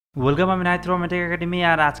Welcome, আমি Nahid from take academy.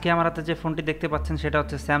 আর আজকে আমার হাতে যে ফোনটি দেখতে পাচ্ছেন সেটা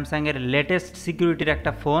হচ্ছে স্যামসাংয়ের লেটেস্ট সিকিউরিটির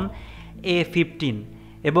একটা ফোন A15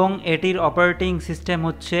 এবং এটির অপারেটিং সিস্টেম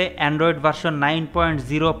হচ্ছে অ্যান্ড্রয়েড ভার্সন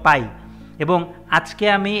 9.0 পাই। এবং আজকে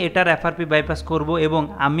আমি এটার FRP বাইপাস করব এবং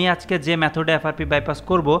আমি আজকে যে মেথডে FRP বাইপাস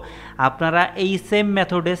করব আপনারা এই সেম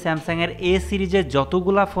মেথডে স্যামসাংয়ের A সিরিজের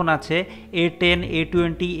যতগুলা ফোন আছে A10,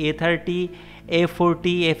 A20, A30, A40,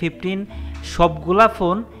 A15 সবগুলা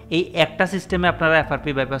ফোন এই একটা সিস্টেমে আপনারা FRP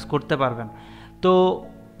বাইপাস করতে পারবেন। তো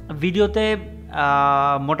ভিডিওতে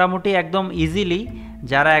মোটামুটি একদম ইজিলি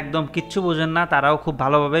যারা একদম কিচ্ছু বোঝেন না তারাও খুব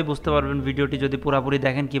ভালোভাবেই বুঝতে পারবেন ভিডিওটি যদি পুরোপুরি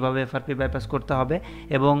দেখেন কিভাবে FRP বাইপাস করতে হবে।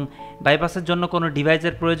 এবং বাইপাসের জন্য কোনো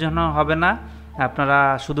ডিভাইসের প্রয়োজন হবে না, আপনারা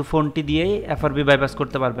শুধু ফোনটি দিয়েই FRP বাইপাস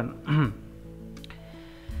করতে পারবেন।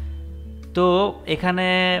 তো এখানে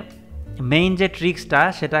মেইন যে ট্রিক্সটা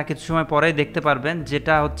সেটা কিছু সময় পরেই দেখতে পারবেন,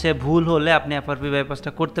 যেটা হচ্ছে ভুল হলে আপনি FRP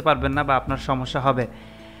বাইপাসটা করতে পারবেন না বা আপনার সমস্যা হবে।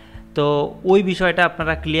 তো ওই বিষয়টা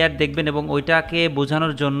আপনারা ক্লিয়ার দেখবেন এবং ওইটাকে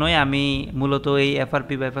বোঝানোর জন্যই আমি মূলত এই FRP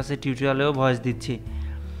বাইপাসের টিউটোরিয়ালেও ভয়েস দিচ্ছি।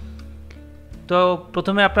 তো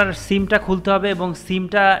প্রথমে আপনার সিমটা খুলতে হবে এবং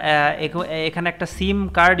সিমটা এখানে একটা সিম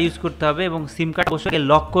কার্ড ইউজ করতে হবে এবং সিম কার্ড অবশ্যই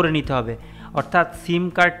লক করে নিতে হবে, অর্থাৎ সিম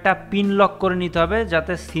কার্ডটা পিন লক করে নিতে হবে,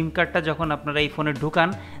 যাতে সিম কার্ডটা যখন আপনারা এই ফোনে ঢুকান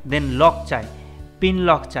দেন লক চায়, পিন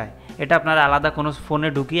লক চায়, এটা আপনারা আলাদা কোনো ফোনে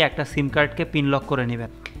ঢুকিয়ে একটা সিম কার্ডকে পিন লক করে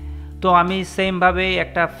নেবেন। তো আমি সেমভাবে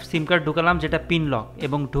একটা সিম কার্ড ঢুকালাম যেটা পিন লক,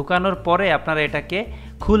 এবং ঢুকানোর পরে আপনারা এটাকে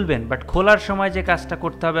খুলবেন। বাট খোলার সময় যে কাজটা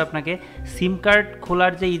করতে হবে আপনাকে, সিম কার্ড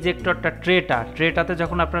খোলার যে ইজেক্টরটা ট্রেটাতে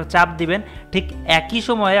যখন আপনারা চাপ দিবেন ঠিক একই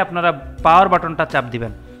সময়ে আপনারা পাওয়ার বাটনটা চাপ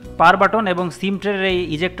দিবেন। পাওয়ার বাটন এবং সিম ট্রের এই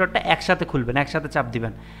ইজেক্টরটা একসাথে খুলবেন, একসাথে চাপ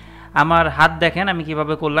দিবেন। আমার হাত দেখেন আমি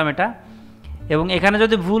কিভাবে করলাম এটা। এবং এখানে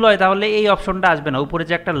যদি ভুল হয় তাহলে এই অপশনটা আসবে না, উপরে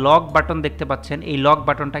যে একটা লক বাটন দেখতে পাচ্ছেন এই লক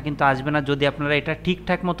বাটনটা কিন্তু আসবে না যদি আপনারা এটা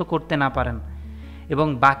ঠিকঠাক মতো করতে না পারেন। এবং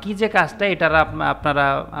বাকি যে কাজটা এটা আপনারা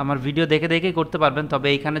আমার ভিডিও দেখে দেখেই করতে পারবেন, তবে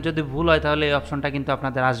এইখানে যদি ভুল হয় তাহলে এই অপশনটা কিন্তু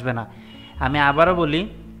আপনাদের আসবে না। আমি আবারও বলি,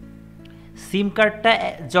 সিম কার্ডটা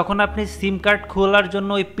যখন আপনি সিম কার্ড খোলার জন্য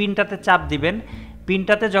ওই পিনটাতে চাপ দিবেন,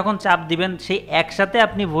 পিনটাতে যখন চাপ দিবেন সেই একসাথে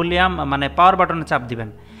আপনি ভলিউম মানে পাওয়ার বাটনে চাপ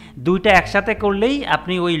দিবেন। দুইটা একসাথে করলেই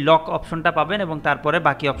আপনি ওই লক অপশনটা পাবেন এবং তারপরে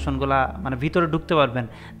বাকি অপশনগুলো মানে ভিতরে ঢুকতে পারবেন।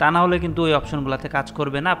 তা না হলে কিন্তু ওই অপশনগুলোতে কাজ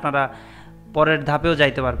করবে না, আপনারা পরের ধাপেও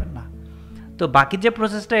যাইতে পারবেন না। তো বাকি যে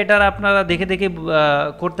প্রসেসটা এটা আপনারা দেখে দেখে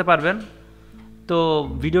করতে পারবেন। তো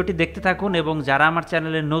ভিডিওটি দেখতে থাকুন এবং যারা আমার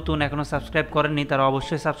চ্যানেলে নতুন এখনও সাবস্ক্রাইব করেননি তারা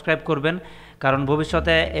অবশ্যই সাবস্ক্রাইব করবেন, কারণ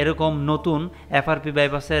ভবিষ্যতে এরকম নতুন FRP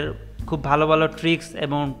বাইপাসের খুব ভালো ভালো ট্রিক্স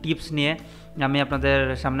এবং টিপস নিয়ে আমি আপনাদের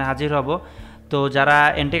সামনে হাজির হব। তো যারা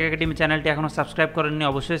টেক একাডেমি চ্যানেলটি এখনও সাবস্ক্রাইব করেননি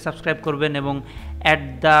অবশ্যই সাবস্ক্রাইব করবেন এবং অ্যাট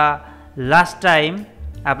দ্য লাস্ট টাইম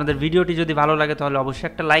আপনাদের ভিডিওটি যদি ভালো লাগে তাহলে অবশ্যই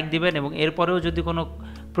একটা লাইক দিবেন এবং এরপরেও যদি কোনো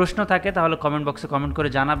প্রশ্ন থাকে তাহলে কমেন্ট বক্সে কমেন্ট করে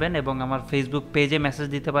জানাবেন এবং আমার ফেসবুক পেজে মেসেজ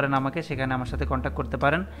দিতে পারেন আমাকে, সেখানে আমার সাথে কন্ট্যাক্ট করতে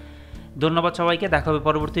পারেন। ধন্যবাদ সবাইকে, দেখা হবে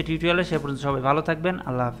পরবর্তী টিউটোরিয়ালে। সে পর্যন্ত সবাই ভালো থাকবেন,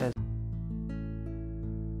 আল্লাহ হাফেজ।